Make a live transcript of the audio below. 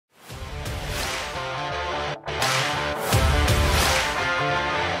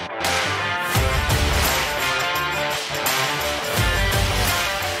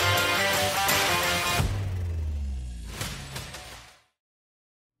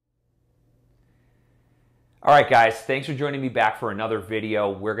All right, guys, thanks for joining me back for another video.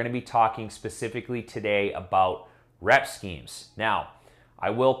 We're going to be talking specifically today about rep schemes. Now,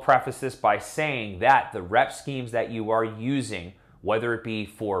 I will preface this by saying that the rep schemes that you are using, whether it be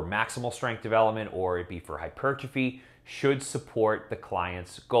for maximal strength development or it be for hypertrophy, should support the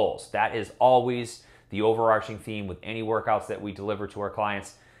client's goals. That is always the overarching theme with any workouts that we deliver to our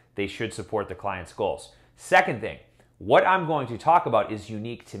clients. They should support the client's goals. Second thing, what I'm going to talk about is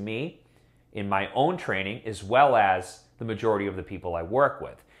unique to me in my own training, as well as the majority of the people I work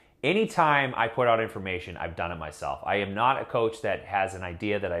with. Anytime I put out information, I've done it myself. I am not a coach that has an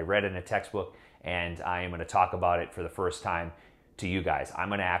idea that I read in a textbook and I am going to talk about it for the first time to you guys. I'm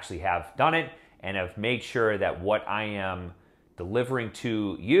going to actually have done it and have made sure that what I am delivering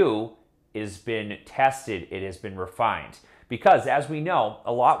to you has been tested, it has been refined. Because as we know,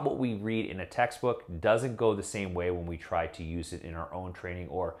 a lot what we read in a textbook doesn't go the same way when we try to use it in our own training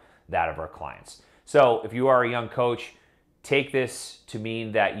or that of our clients. So if you are a young coach, take this to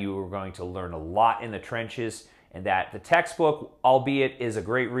mean that you are going to learn a lot in the trenches and that the textbook, albeit is a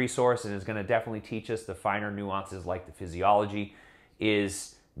great resource and is going to definitely teach us the finer nuances like the physiology,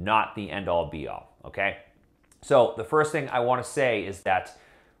 is not the end-all be-all, okay? So the first thing I want to say is that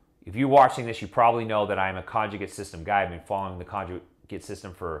if you're watching this, you probably know that I'm a conjugate system guy. I've been following the conjugate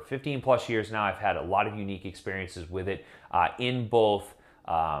system for 15 plus years now. I've had a lot of unique experiences with it in both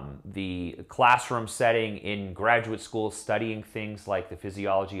the classroom setting, in graduate school, studying things like the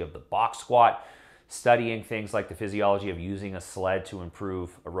physiology of the box squat, studying things like the physiology of using a sled to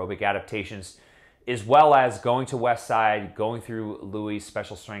improve aerobic adaptations, as well as going to Westside, going through Louis'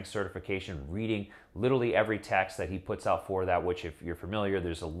 special strength certification, reading literally every text that he puts out for that, which if you're familiar,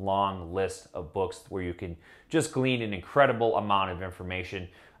 there's a long list of books where you can just glean an incredible amount of information.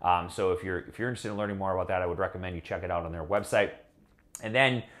 So if you're interested in learning more about that, I would recommend you check it out on their website. And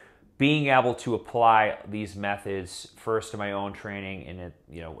then being able to apply these methods first to my own training, and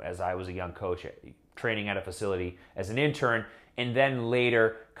as I was a young coach, training at a facility as an intern, and then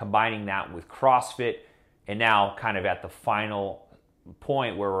later combining that with CrossFit, and now kind of at the final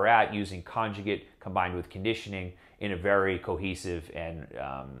point where we're at using conjugate combined with conditioning in a very cohesive and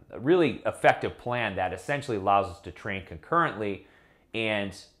really effective plan that essentially allows us to train concurrently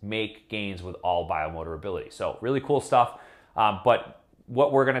and make gains with all biomotor ability. So really cool stuff. But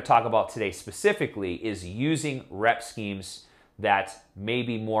what we're going to talk about today specifically is using rep schemes that may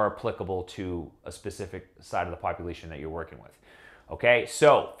be more applicable to a specific side of the population that you're working with. Okay,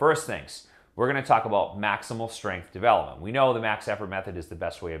 so first things, we're going to talk about maximal strength development. We know the max effort method is the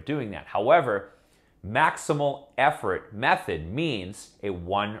best way of doing that. However, maximal effort method means a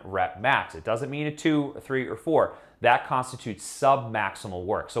 1 rep max. It doesn't mean a 2, a 3, or 4. That constitutes sub-maximal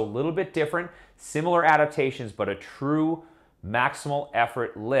work. So a little bit different, similar adaptations, but a true maximal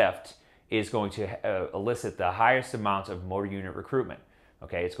effort lift is going to elicit the highest amount of motor unit recruitment.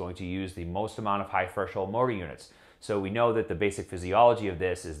 Okay, it's going to use the most amount of high threshold motor units. So we know that the basic physiology of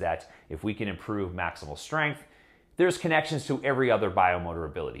this is that if we can improve maximal strength, there's connections to every other biomotor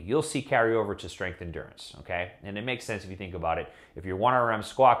ability. You'll see carryover to strength endurance, okay? And it makes sense if you think about it. If your 1 RM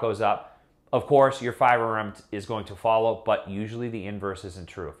squat goes up, of course, your 5 RM is going to follow, but usually the inverse isn't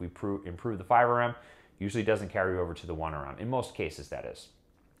true. If we improve the 5 RM, usually doesn't carry over to the 1 RM. In most cases, that is.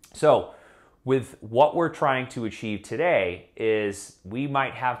 So with what we're trying to achieve today is we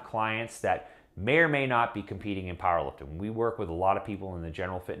might have clients that may or may not be competing in powerlifting. We work with a lot of people in the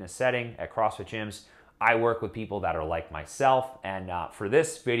general fitness setting at CrossFit gyms. I work with people that are like myself. And for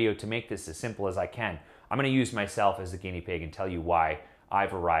this video, to make this as simple as I can, I'm going to use myself as the guinea pig and tell you why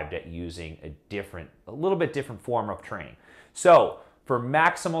I've arrived at using a little bit different form of training. So for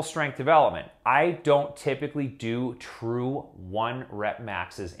maximal strength development, I don't typically do true 1 rep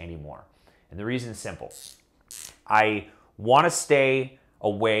maxes anymore. And the reason is simple. I want to stay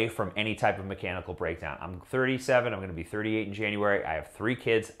away from any type of mechanical breakdown. I'm 37, I'm going to be 38 in January. I have 3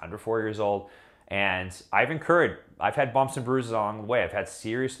 kids under 4 years old, and I've had bumps and bruises along the way. I've had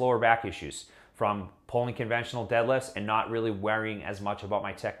serious lower back issues from pulling conventional deadlifts and not really worrying as much about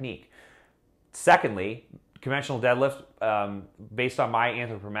my technique. Secondly, conventional deadlift, based on my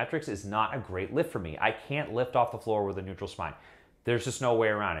anthropometrics, is not a great lift for me. I can't lift off the floor with a neutral spine. There's just no way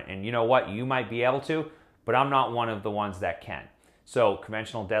around it. And you know what? You might be able to, but I'm not one of the ones that can. So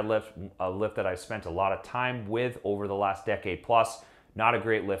conventional deadlift, a lift that I've spent a lot of time with over the last decade plus, not a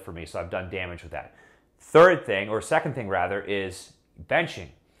great lift for me. So I've done damage with that. Second thing rather, is benching.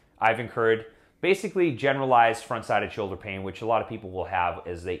 I've incurred basically generalized front-sided shoulder pain, which a lot of people will have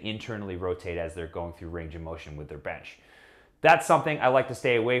as they internally rotate as they're going through range of motion with their bench. That's something I like to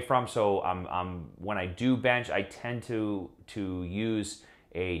stay away from. So when I do bench, I tend to use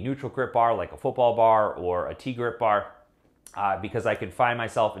a neutral grip bar like a football bar or a T-grip bar, because I can find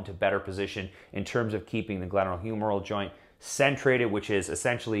myself into better position in terms of keeping the glenohumeral joint centrated, which is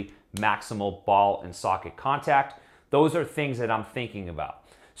essentially maximal ball and socket contact. Those are things that I'm thinking about.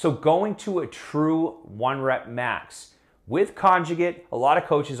 So going to a true 1 rep max with conjugate, a lot of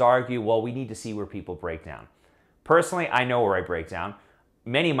coaches argue, well, we need to see where people break down. Personally, I know where I break down.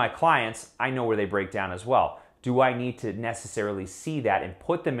 Many of my clients, I know where they break down as well. Do I need to necessarily see that and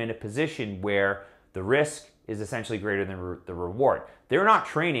put them in a position where the risk is essentially greater than the reward? They're not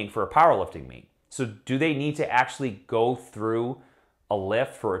training for a powerlifting meet. So do they need to actually go through a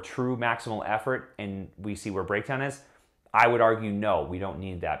lift for a true maximal effort and we see where breakdown is? I would argue no, we don't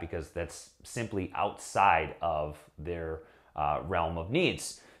need that, because that's simply outside of their realm of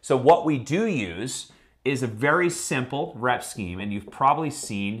needs. So what we do use is a very simple rep scheme, and you've probably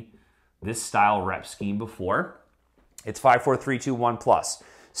seen this style rep scheme before. It's 5, 4, 3, 2, 1 plus.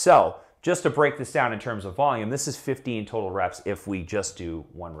 So just to break this down in terms of volume, this is 15 total reps if we just do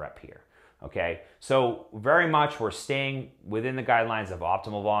 1 rep here. Okay, so very much we're staying within the guidelines of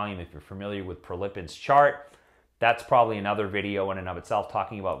optimal volume. If you're familiar with Prolipin's chart, that's probably another video in and of itself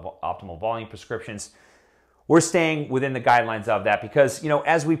talking about optimal volume prescriptions. We're staying within the guidelines of that because, you know,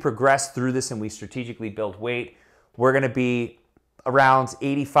 as we progress through this and we strategically build weight, we're going to be around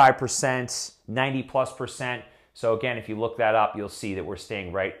 85%, 90+%. So again, if you look that up, you'll see that we're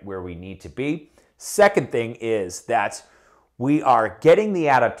staying right where we need to be. Second thing is that we are getting the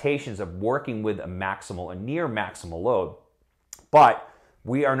adaptations of working with a maximal, a near maximal load, but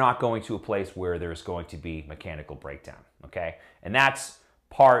we are not going to a place where there's going to be mechanical breakdown, okay? And that's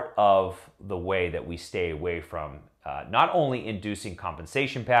part of the way that we stay away from not only inducing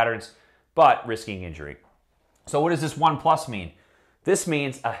compensation patterns, but risking injury. So what does this 1 plus mean? This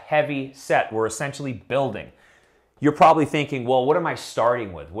means a heavy set. We're essentially building. You're probably thinking, well, what am I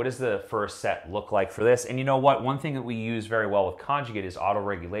starting with? What does the first set look like for this? And you know what? One thing that we use very well with conjugate is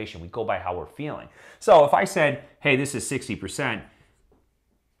auto-regulation. We go by how we're feeling. So if I said, hey, this is 60%,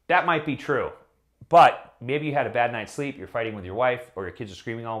 that might be true. But maybe you had a bad night's sleep, you're fighting with your wife, or your kids are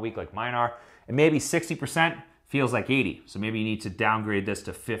screaming all week like mine are, and maybe 60% feels like 80. So maybe you need to downgrade this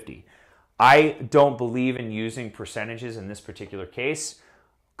to 50. I don't believe in using percentages in this particular case.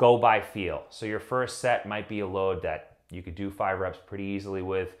 Go by feel. So your first set might be a load that you could do 5 reps pretty easily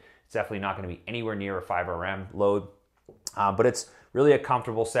with. It's definitely not going to be anywhere near a 5 RM load, but it's really a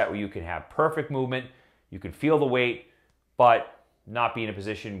comfortable set where you can have perfect movement, you can feel the weight, but not be in a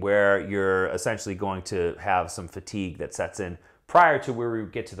position where you're essentially going to have some fatigue that sets in prior to where we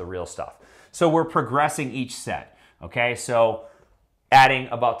get to the real stuff. So we're progressing each set, okay? So adding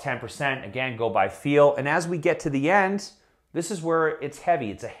about 10%, again, go by feel. And as we get to the end, this is where it's heavy.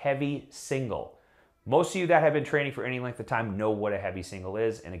 It's a heavy single. Most of you that have been training for any length of time know what a heavy single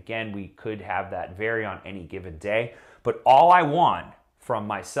is. And again, we could have that vary on any given day. But all I want from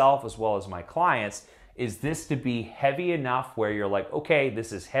myself as well as my clients is this to be heavy enough where you're like, okay,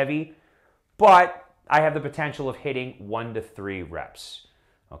 this is heavy, but I have the potential of hitting 1 to 3 reps,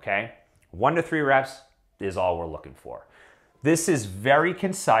 okay? 1 to 3 reps is all we're looking for. This is very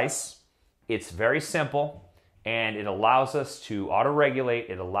concise, it's very simple, and it allows us to auto-regulate.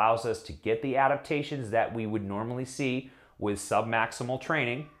 It allows us to get the adaptations that we would normally see with submaximal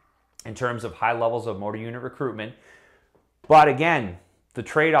training in terms of high levels of motor unit recruitment. But again, the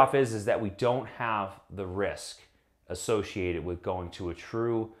trade-off is that we don't have the risk associated with going to a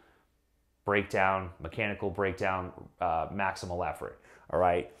true breakdown, mechanical breakdown, maximal effort, all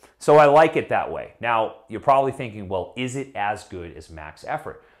right? So I like it that way. Now, you're probably thinking, well, is it as good as max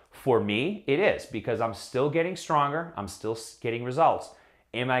effort? For me, it is, because I'm still getting stronger, I'm still getting results.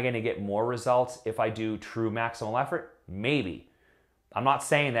 Am I gonna get more results if I do true maximal effort? Maybe. I'm not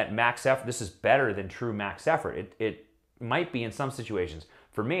saying that max effort, this is better than true max effort. It might be in some situations.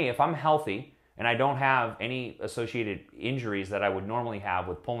 For me, if I'm healthy and I don't have any associated injuries that I would normally have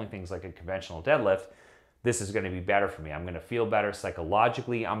with pulling things like a conventional deadlift, this is going to be better for me. I'm going to feel better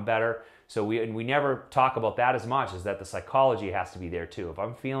psychologically. I'm better. So we never talk about that as much, is that the psychology has to be there too. If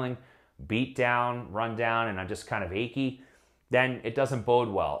I'm feeling beat down, run down, and I'm just kind of achy, then it doesn't bode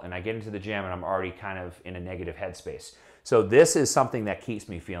well. And I get into the gym and I'm already kind of in a negative headspace. So this is something that keeps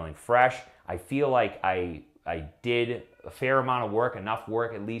me feeling fresh. I feel like I did a fair amount of work, enough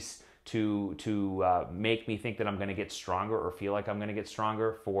work at least to make me think that I'm going to get stronger or feel like I'm going to get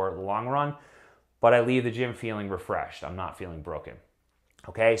stronger for the long run. But I leave the gym feeling refreshed. I'm not feeling broken.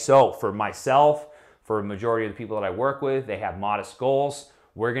 Okay, so for myself, for a majority of the people that I work with, they have modest goals.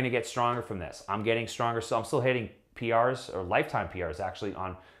 We're going to get stronger from this. I'm getting stronger, so I'm still hitting PRs or lifetime PRs actually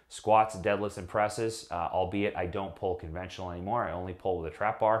on squats, deadlifts, and presses, albeit I don't pull conventional anymore. I only pull with a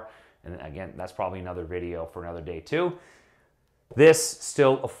trap bar. And again, that's probably another video for another day too. This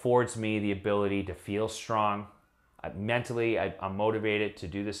still affords me the ability to feel strong. Mentally, I'm motivated to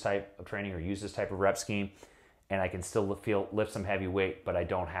do this type of training or use this type of rep scheme, and I can still lift some heavy weight, but I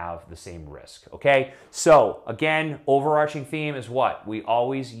don't have the same risk, okay? So again, overarching theme is what? We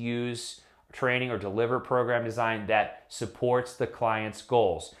always use training or deliver program design that supports the client's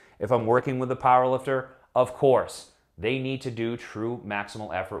goals. If I'm working with a powerlifter, of course, they need to do true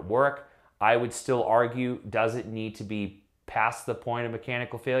maximal effort work. I would still argue, does it need to be past the point of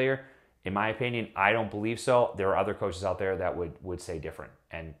mechanical failure? In my opinion, I don't believe so. There are other coaches out there that would say different,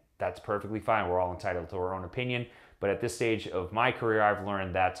 and that's perfectly fine. We're all entitled to our own opinion, but at this stage of my career, I've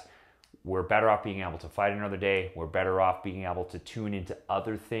learned that we're better off being able to fight another day. We're better off being able to tune into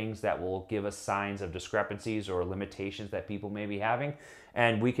other things that will give us signs of discrepancies or limitations that people may be having,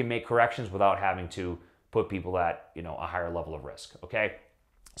 and we can make corrections without having to put people at, you know, a higher level of risk, okay?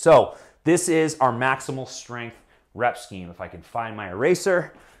 So this is our maximal strength rep scheme. If I can find my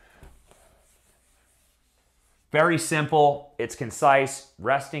eraser. Very simple, it's concise,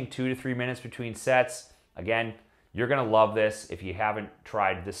 resting 2 to 3 minutes between sets. Again, you're gonna love this if you haven't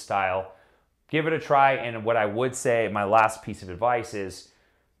tried this style. Give it a try, and what I would say, my last piece of advice is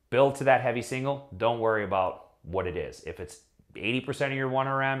build to that heavy single. Don't worry about what it is. If it's 80% of your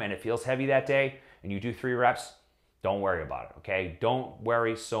 1RM and it feels heavy that day and you do 3 reps, don't worry about it, okay? Don't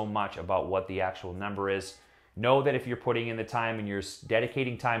worry so much about what the actual number is. Know that if you're putting in the time and you're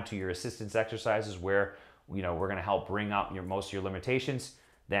dedicating time to your assistance exercises where, you know, we're gonna help bring up most of your limitations,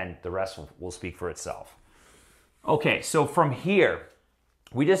 then the rest will speak for itself. Okay, so from here,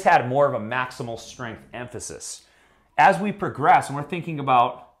 we just had more of a maximal strength emphasis. As we progress, and we're thinking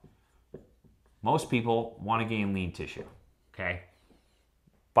about, most people wanna gain lean tissue, okay?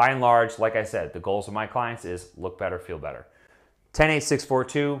 By and large, like I said, the goals of my clients is look better, feel better.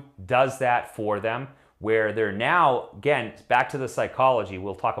 10-8-6-4-2 does that for them, where they're now, again, back to the psychology,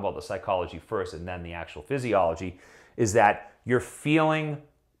 we'll talk about the psychology first and then the actual physiology, is that you're feeling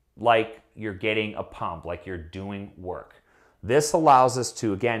like you're getting a pump, like you're doing work. This allows us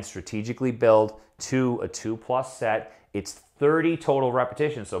to, again, strategically build to a 2+ set. It's 30 total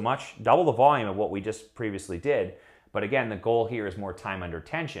repetitions, so double the volume of what we just previously did. But again, the goal here is more time under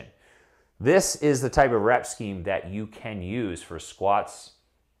tension. This is the type of rep scheme that you can use for squats.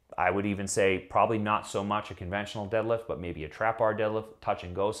 I would even say probably not so much a conventional deadlift, but maybe a trap bar deadlift, touch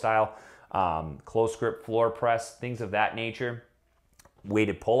and go style, close grip floor press, things of that nature.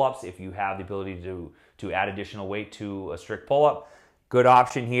 Weighted pull-ups, if you have the ability to add additional weight to a strict pull-up, good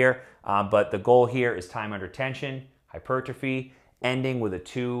option here. But the goal here is time under tension, hypertrophy, ending with a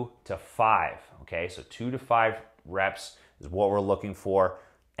 2 to 5. Okay, so 2 to 5 reps is what we're looking for,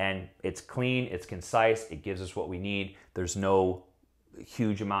 and it's clean, it's concise, it gives us what we need. There's no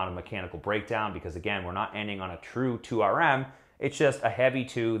huge amount of mechanical breakdown because, again, we're not ending on a true 2RM. It's just a heavy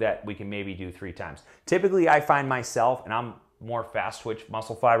 2 that we can maybe do 3 times. Typically, I find myself, and I'm more fast twitch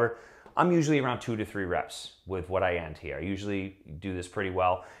muscle fiber, I'm usually around 2 to 3 reps with what I end here. I usually do this pretty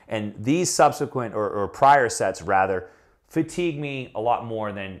well, and these subsequent or prior sets rather fatigue me a lot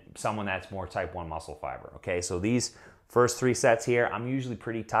more than someone that's more type 1 muscle fiber, okay? So these first 3 sets here, I'm usually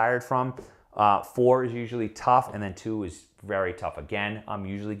pretty tired from. 4 is usually tough, and then 2 is very tough. Again, I'm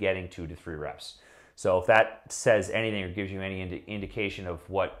usually getting 2 to 3 reps. So if that says anything or gives you any indication of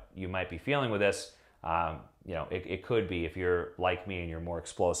what you might be feeling with this, you know, it could be if you're like me and you're more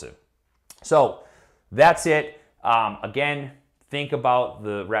explosive. So that's it. Again, think about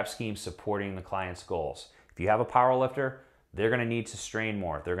the rep scheme supporting the client's goals. If you have a power lifter, they're going to need to strain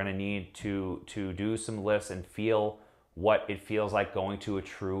more. They're going to need to do some lifts and feel what it feels like going to a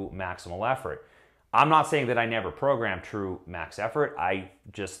true maximal effort. I'm not saying that I never program true max effort. I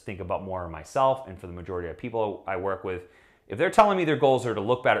just think about more of myself, and for the majority of people I work with, if they're telling me their goals are to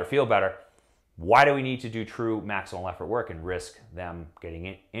look better, feel better, why do we need to do true maximal effort work and risk them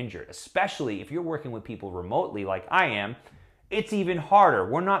getting injured? Especially if you're working with people remotely like I am, it's even harder.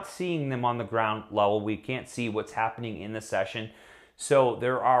 We're not seeing them on the ground level. We can't see what's happening in the session. So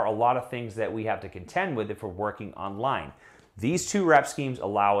there are a lot of things that we have to contend with if we're working online. These 2 rep schemes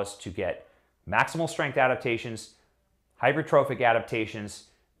allow us to get maximal strength adaptations, hypertrophic adaptations,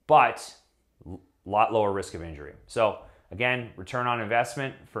 but a lot lower risk of injury. So again, return on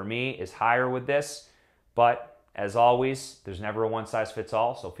investment for me is higher with this, but as always, there's never a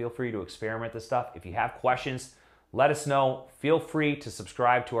one-size-fits-all, so feel free to experiment this stuff. If you have questions, let us know. Feel free to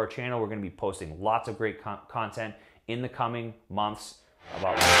subscribe to our channel. We're going to be posting lots of great content in the coming months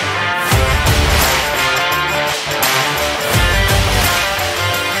about